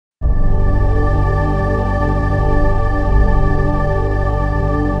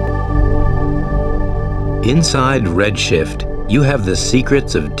Inside Redshift, you have the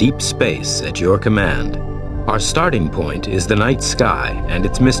secrets of deep space at your command. Our starting point is the night sky and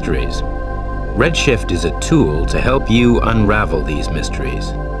its mysteries. Redshift is a tool to help you unravel these mysteries.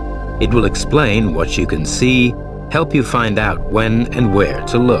 It will explain what you can see, help you find out when and where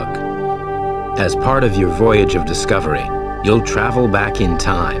to look. As part of your voyage of discovery, you'll travel back in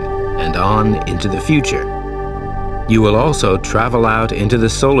time and on into the future. You will also travel out into the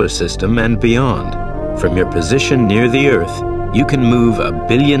solar system and beyond. From your position near the Earth, you can move 1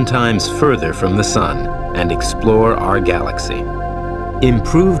 billion times further from the Sun and explore our galaxy.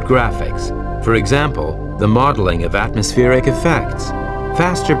 Improved graphics, for example, the modeling of atmospheric effects,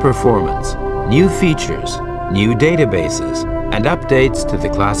 faster performance, new features, new databases, and updates to the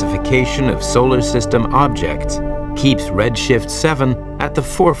classification of solar system objects keeps Redshift 7 at the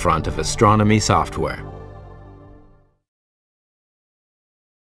forefront of astronomy software.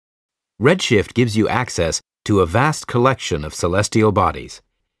 Redshift gives you access to a vast collection of celestial bodies,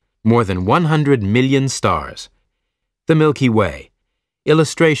 more than 100 million stars, the Milky Way,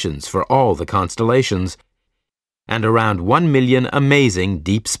 illustrations for all the constellations, and around 1 million amazing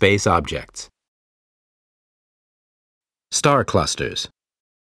deep space objects. Star clusters,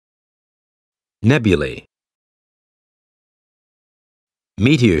 nebulae,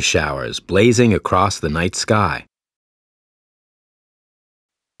 meteor showers blazing across the night sky.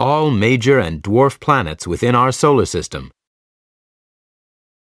 All major and dwarf planets within our solar system.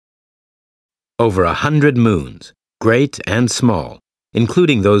 Over 100 moons, great and small,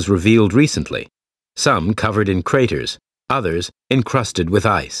 including those revealed recently, some covered in craters, others encrusted with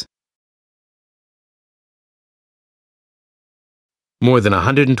ice. More than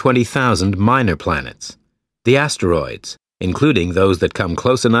 120,000 minor planets, the asteroids, including those that come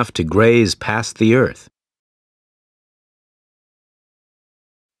close enough to graze past the Earth.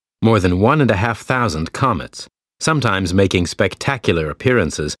 More than 1,500 comets, sometimes making spectacular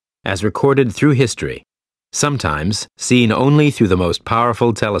appearances as recorded through history, sometimes seen only through the most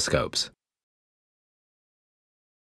powerful telescopes.